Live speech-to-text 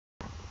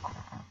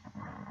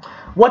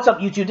What's up,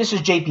 YouTube? This is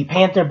JP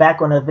Panther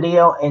back on a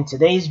video, and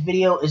today's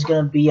video is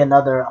going to be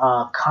another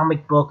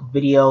comic book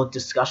video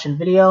discussion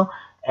video.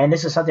 And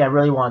this is something I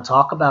really want to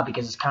talk about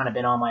because it's kind of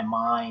been on my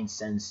mind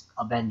since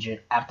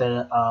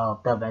after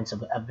the events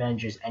of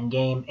Avengers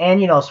Endgame,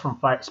 and it's from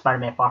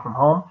Spider-Man Far From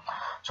Home.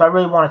 So I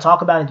really want to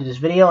talk about it in this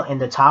video, and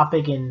the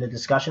topic in the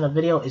discussion of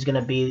the video is going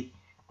to be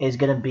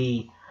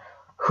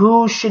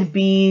who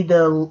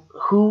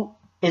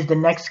is the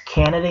next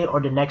candidate or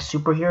the next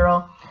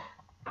superhero.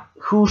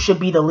 Who should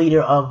be the leader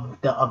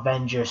of the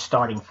Avengers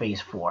starting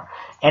Phase 4.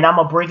 And I'm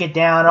going to break it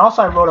down.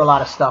 Also, I wrote a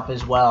lot of stuff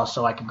as well,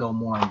 so I could go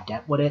more in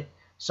depth with it.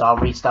 So I'll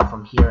read stuff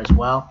from here as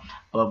well.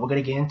 But we're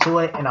going to get into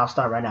it, and I'll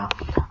start right now.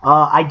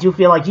 I do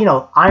feel like,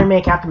 Iron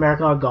Man, Captain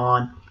America are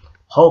gone.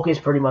 Hulk is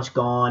pretty much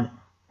gone.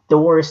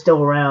 Thor is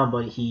still around,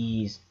 but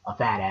he's a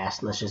fat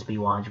ass. Let's just be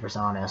 100%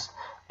 honest.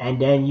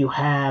 And then you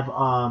have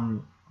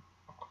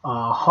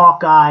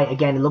Hawkeye.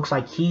 Again, it looks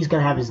like he's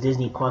going to have his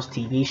Disney Plus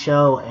TV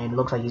show, and it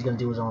looks like he's going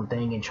to do his own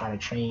thing and try to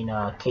train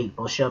Kate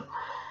Bishop.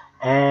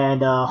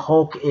 And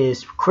Hulk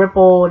is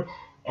crippled,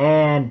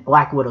 and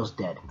Black Widow's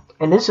dead.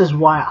 And this is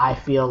why I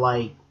feel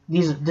like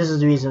this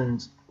is the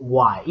reasons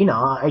why.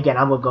 Again,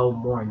 I'm going to go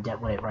more in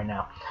depth with it right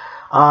now.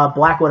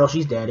 Black Widow,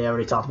 she's dead. I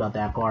already talked about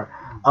that part.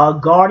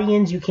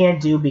 Guardians, you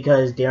can't do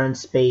because they're in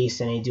space,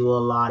 and they do a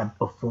lot of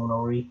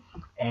buffoonery,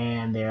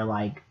 and they're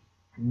like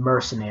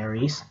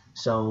mercenaries.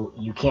 So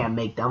you can't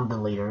make them the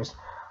leaders.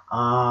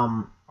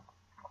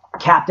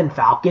 Captain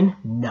Falcon,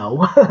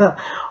 no.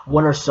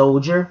 Winter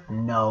Soldier,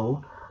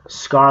 no.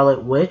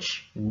 Scarlet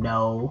Witch,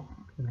 no.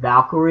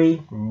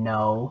 Valkyrie,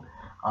 no.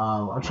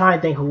 I'm trying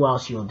to think who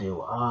else you'll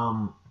do.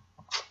 I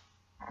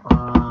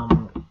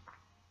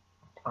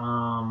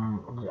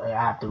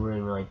have to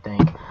really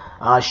think.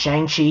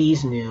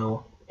 Shang-Chi's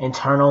new.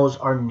 Internals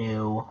are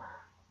new.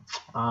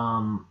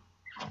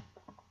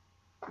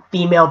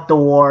 Female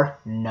Thor,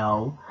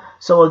 no.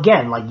 So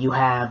again, like you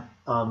have,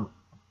 I'm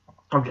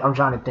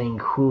trying to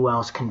think who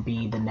else can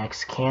be the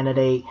next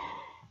candidate,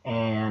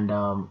 and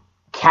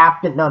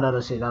Captain. No,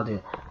 I'll do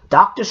it.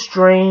 Doctor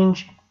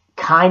Strange,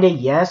 kinda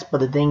yes, but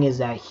the thing is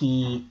that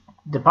the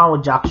problem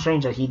with Doctor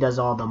Strange is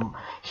that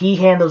he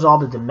handles all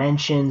the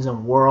dimensions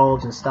and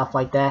worlds and stuff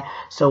like that.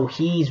 So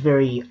he's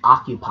very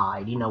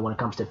occupied, when it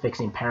comes to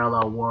fixing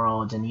parallel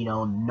worlds and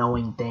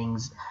knowing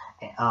things.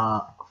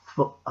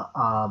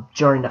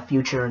 During the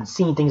future and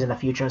seeing things in the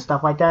future and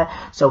stuff like that.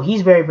 So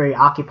he's very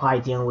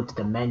occupied dealing with the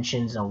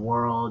dimensions and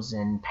worlds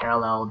and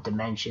parallel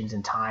dimensions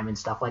and time and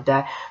stuff like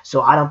that.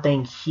 So I don't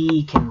think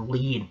he can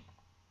lead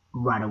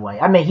right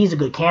away. I mean, he's a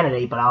good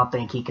candidate, but I don't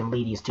think he can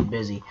lead. He's too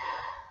busy.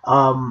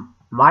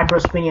 My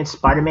first opinion,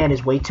 Spider-Man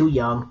is way too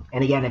young.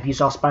 And again, if you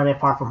saw Spider-Man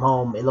Far From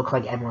Home, it looks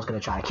like everyone's going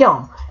to try to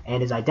kill him.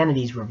 And his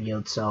identity is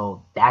revealed.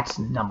 So that's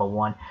number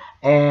one.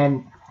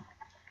 And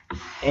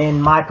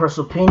in my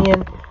personal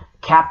opinion,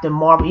 Captain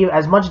Marvel,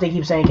 as much as they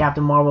keep saying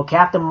Captain Marvel,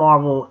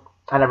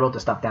 and I wrote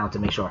this stuff down to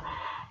make sure.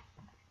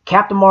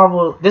 Captain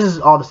Marvel, this is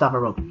all the stuff I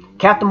wrote.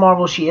 Captain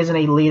Marvel, she isn't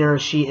a leader.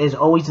 She is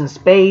always in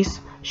space.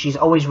 She's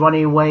always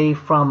running away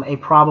from a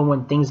problem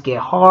when things get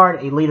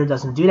hard. A leader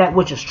doesn't do that,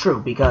 which is true,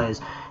 because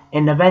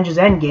in Avengers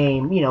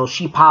Endgame,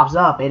 she pops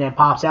up and then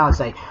pops out and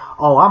say,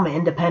 oh, I'm an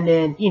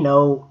independent,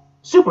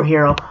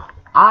 superhero.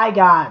 I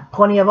got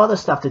plenty of other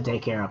stuff to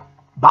take care of.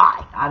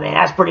 Bye. I mean,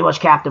 that's pretty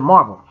much Captain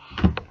Marvel.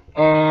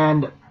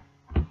 And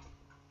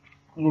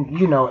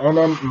and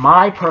then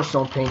my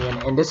personal opinion,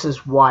 and this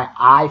is why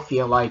I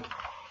feel like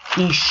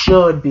he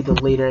should be the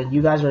leader, and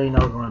you guys already know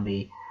who's going to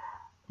be,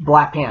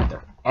 Black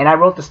Panther. And I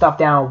wrote the stuff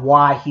down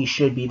why he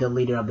should be the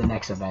leader of the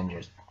next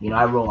Avengers.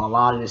 I wrote a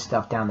lot of this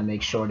stuff down to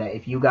make sure that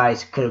if you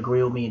guys could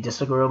agree with me and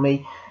disagree with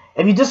me.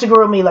 If you disagree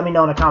with me, let me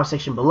know in the comment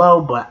section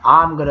below, but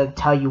I'm going to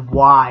tell you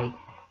why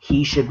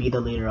he should be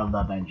the leader of the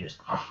Avengers.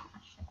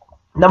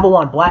 Number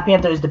one, Black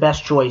Panther is the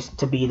best choice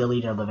to be the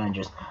leader of the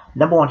Avengers.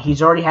 Number one,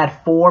 he's already had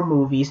 4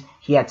 movies.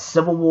 He had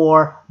Civil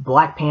War,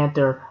 Black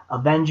Panther,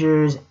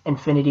 Avengers,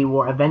 Infinity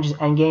War, Avengers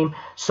Endgame.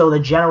 So the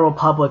general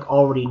public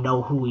already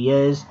know who he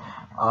is.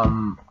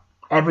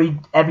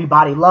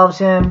 Everybody loves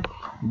him.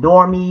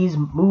 Normies,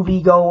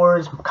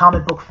 moviegoers,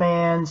 comic book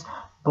fans,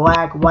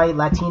 black, white,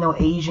 Latino,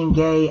 Asian,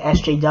 gay,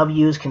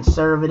 SJWs,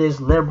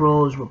 conservatives,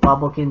 liberals,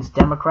 Republicans,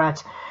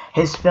 Democrats.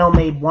 His film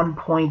made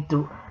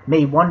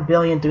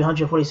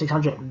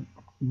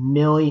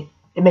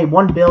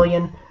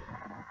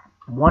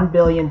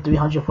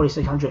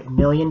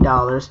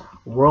 $1,346,000,000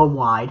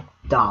 worldwide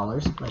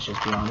dollars. Let's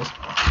just be honest.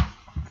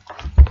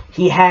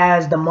 He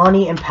has the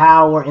money and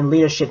power and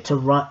leadership to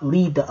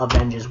lead the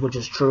Avengers, which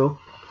is true.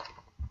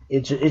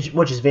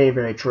 Which is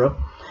very true.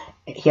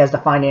 He has the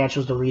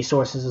financials, the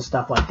resources, and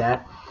stuff like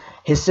that.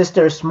 His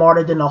sister is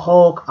smarter than the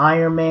Hulk,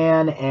 Iron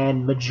Man,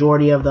 and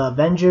majority of the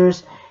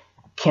Avengers.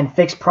 Can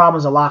fix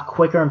problems a lot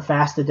quicker and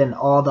faster than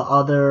all the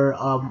other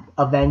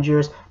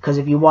Avengers. Because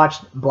if you watch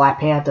Black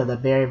Panther, the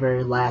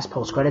very last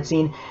post-credit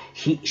scene,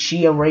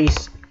 she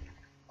erased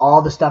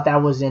all the stuff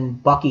that was in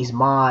Bucky's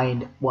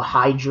mind with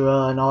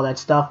Hydra and all that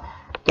stuff.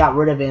 Got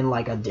rid of it in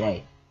like a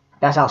day.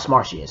 That's how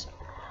smart she is.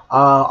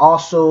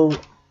 Also,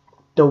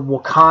 the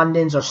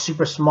Wakandans are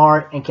super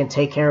smart and can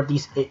take care of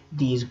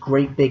these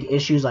great big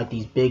issues, like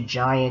these big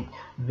giant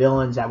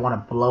villains that want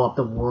to blow up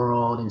the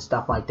world and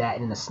stuff like that.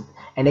 And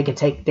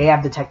they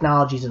have the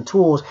technologies and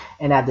tools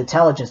and have the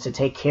intelligence to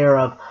take care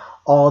of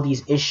all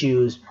these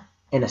issues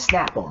in a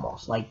snap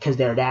almost, like, because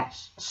they're that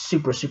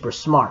super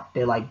smart.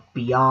 They're like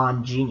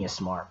beyond genius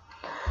smart.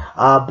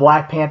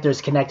 Black Panther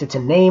is connected to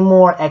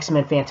Namor,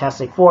 X-Men,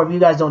 Fantastic Four. If you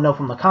guys don't know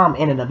from the comic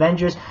and in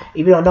Avengers,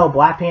 if you don't know,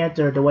 Black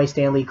Panther, the way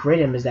Stan Lee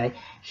created him is that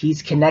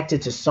he's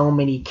connected to so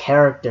many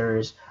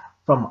characters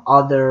from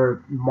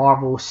other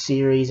Marvel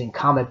series and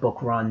comic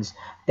book runs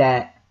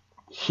that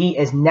he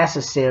is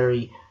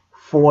necessary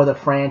for the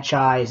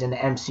franchise and the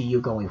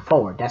MCU going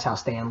forward. That's how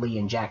Stan Lee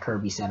and Jack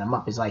Kirby set him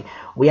up. It's like,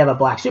 we have a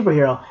black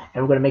superhero,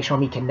 and we're going to make sure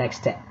he connects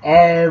to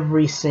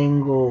every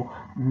single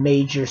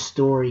major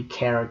story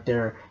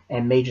character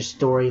and major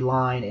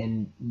storyline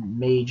and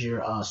major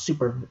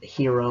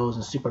superheroes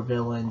and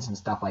supervillains and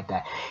stuff like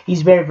that.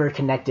 He's very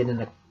connected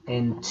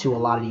into a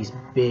lot of these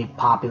big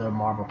popular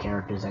Marvel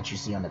characters that you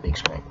see on the big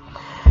screen.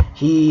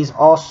 He's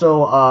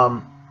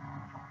also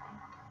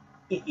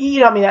you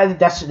know, I mean,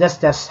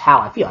 that's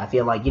how I feel. I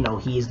feel like, you know,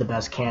 he's the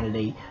best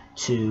candidate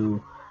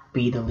to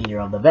be the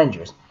leader of the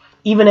Avengers.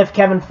 Even if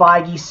Kevin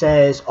Feige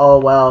says, oh,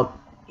 well,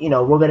 you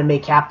know, we're going to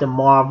make Captain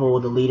Marvel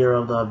the leader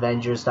of the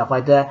Avengers, stuff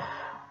like that.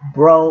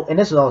 Bro, and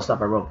this is all the stuff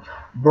I wrote.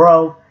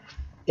 Bro,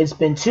 it's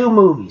been 2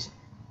 movies.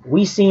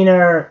 We seen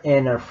her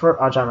in her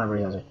first, I'm trying to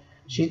remember.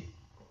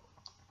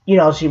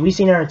 We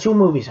seen her in 2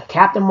 movies,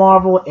 Captain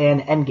Marvel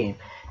and Endgame.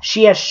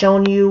 She has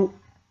shown you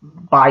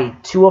by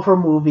 2 of her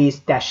movies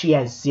that she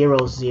has zero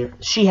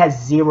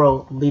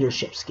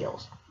leadership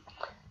skills.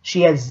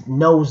 She has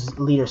no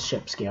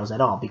leadership skills at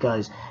all,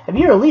 because if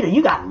you're a leader,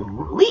 you got to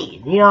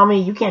lead. You know what I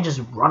mean? You can't just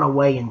run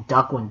away and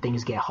duck when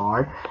things get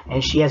hard,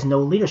 and she has no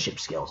leadership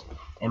skills,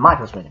 in my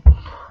perspective.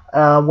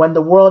 When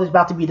the world is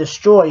about to be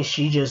destroyed,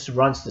 she just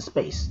runs to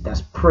space.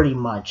 That's pretty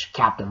much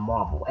Captain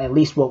Marvel, at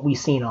least what we've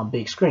seen on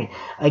big screen.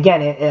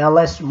 Again,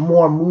 unless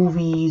more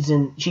movies,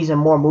 and she's in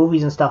more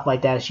movies and stuff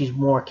like that, she's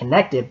more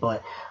connected.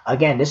 But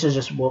again, this is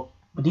just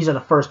these are the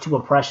first 2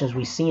 impressions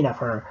we've seen of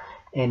her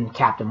in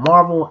Captain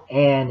Marvel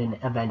and in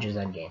Avengers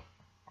Endgame.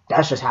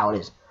 That's just how it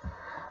is.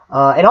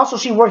 And also,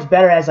 she works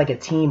better as like a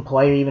team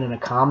player, even in the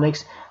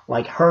comics.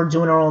 Like, her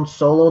doing her own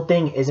solo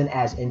thing isn't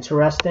as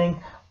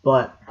interesting.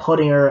 But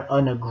putting her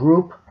in a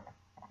group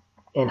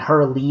and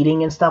her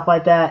leading and stuff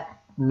like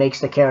that makes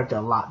the character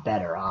a lot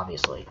better,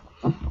 obviously.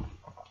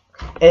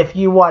 If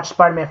you watch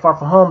Spider-Man Far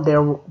From Home,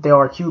 there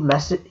are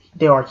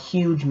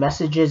huge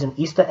messages and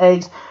Easter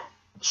eggs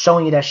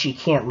showing you that she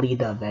can't lead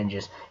the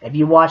Avengers. If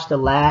you watch the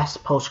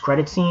last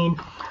post-credit scene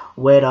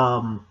with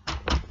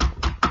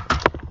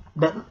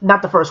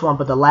not the first one,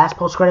 but the last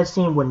post-credit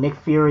scene where Nick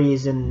Fury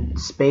is in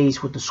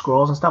space with the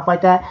Skrulls and stuff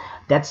like that,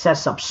 that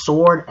sets up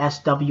SWORD,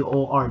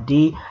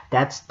 S-W-O-R-D.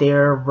 That's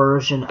their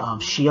version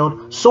of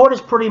S.H.I.E.L.D. SWORD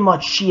is pretty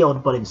much S.H.I.E.L.D.,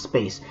 but in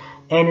space.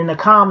 And in the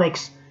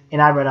comics,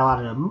 and I read a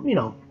lot of the, you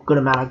know, good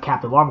amount of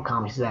Captain Marvel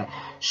comics, is that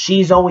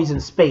she's always in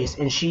space,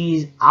 and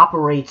she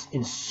operates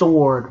in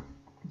SWORD,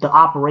 the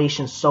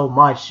operation, so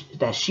much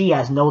that she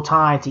has no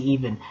time to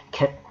even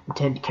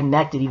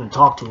connect and even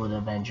talk to an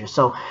Avenger.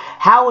 So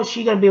how is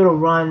she going to be able to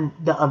run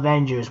the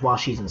Avengers while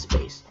she's in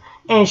space?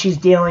 And she's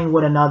dealing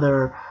with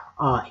another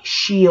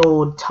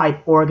S.H.I.E.L.D.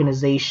 type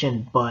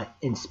organization, but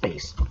in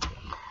space.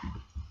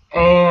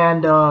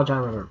 And I'm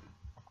trying to remember.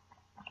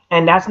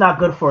 And that's not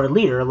good for a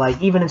leader.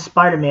 Like, even in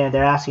Spider-Man,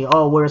 they're asking,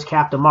 oh, where's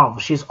Captain Marvel?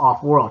 She's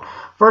off-world.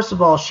 First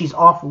of all, she's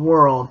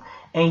off-world,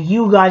 and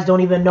you guys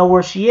don't even know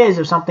where she is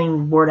if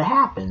something were to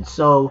happen.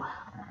 So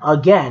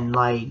again,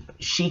 like,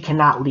 she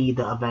cannot lead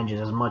the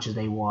Avengers as much as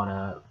they want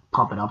to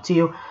pump it up to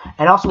you.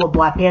 And also with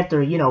Black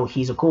Panther, you know,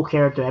 he's a cool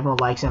character. Everyone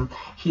likes him.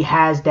 He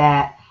has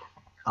that,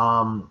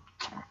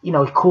 you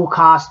know, cool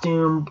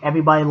costume.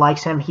 Everybody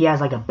likes him. He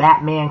has like a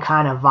Batman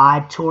kind of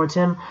vibe towards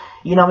him.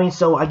 You know what I mean?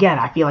 So again,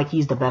 I feel like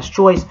he's the best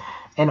choice.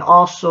 And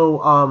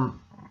also,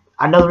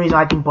 another reason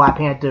I think Black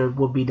Panther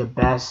would be the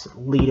best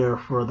leader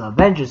for the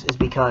Avengers is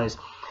because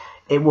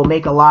it will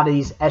make a lot of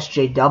these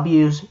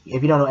SJWs,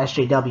 if you don't know,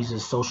 SJWs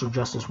is social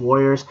justice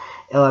warriors.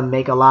 It will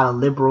make a lot of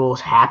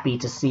liberals happy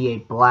to see a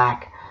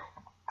black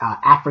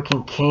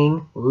African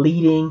king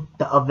leading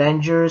the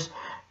Avengers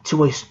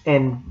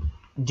and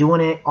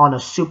doing it on a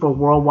super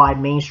worldwide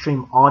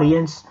mainstream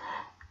audience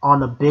on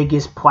the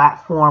biggest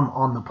platform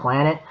on the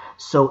planet.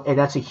 So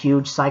that's a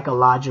huge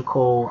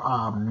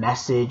psychological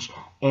message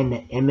and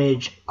the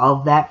image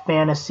of that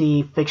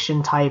fantasy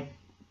fiction type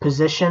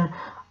position.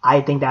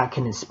 I think that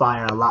can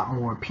inspire a lot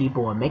more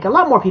people and make a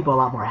lot more people a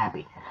lot more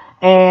happy.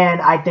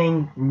 And I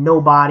think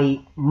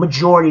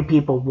majority of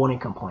people wouldn't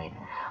complain.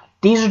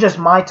 These are just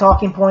my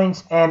talking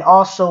points. And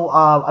also,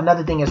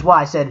 another thing is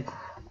why I said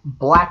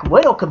Black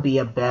Widow could be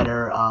a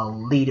better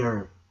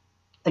leader.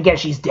 Again,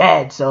 she's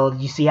dead, so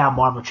you see how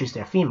Marvel treats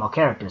their female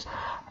characters.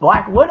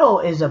 Black Widow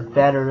is a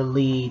better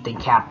lead than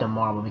Captain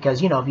Marvel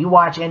because, you know, if you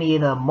watch any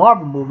of the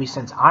Marvel movies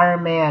since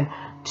Iron Man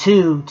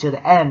 2 to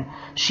the end,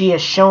 she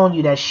has shown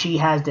you that she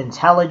has the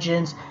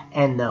intelligence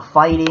and the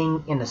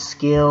fighting and the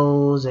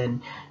skills,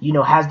 and you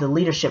know, has the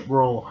leadership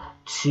role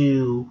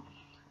to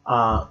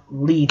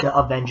lead the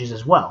Avengers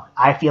as well.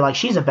 I feel like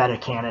she's a better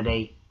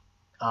candidate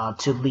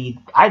to lead.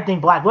 I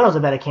think Black Widow's a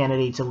better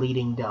candidate to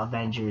leading the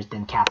Avengers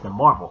than Captain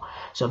Marvel.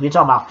 So if you're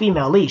talking about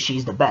female lead,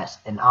 she's the best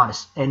and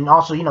honest. And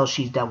also, you know,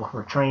 she's dealt with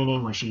her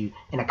training when she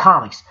in the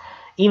comics.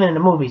 Even in the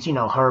movies, you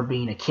know, her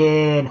being a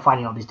kid,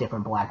 fighting all these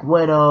different Black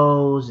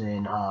Widows,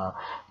 and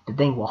the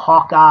thing with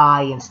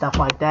Hawkeye and stuff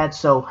like that.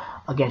 So,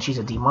 again, she's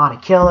a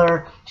demonic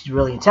killer. She's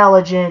really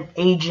intelligent,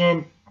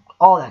 agent,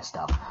 all that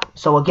stuff.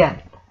 So,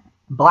 again,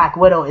 Black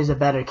Widow is a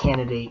better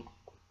candidate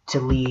to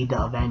lead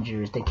the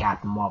Avengers than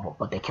Captain Marvel,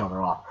 but they killed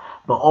her off.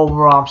 But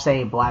overall, I'm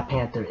saying Black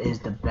Panther is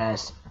the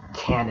best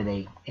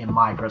candidate, in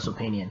my personal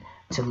opinion,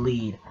 to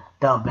lead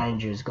the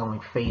Avengers going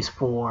Phase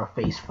 4,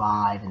 Phase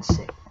 5, and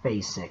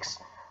Phase 6.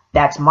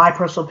 That's my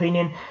personal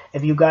opinion.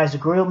 If you guys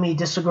agree with me,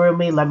 disagree with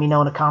me, let me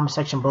know in the comment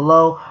section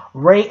below.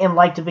 Rate and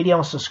like the video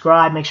and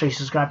subscribe. Make sure you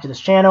subscribe to this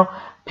channel.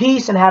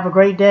 Peace and have a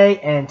great day,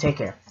 and take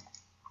care.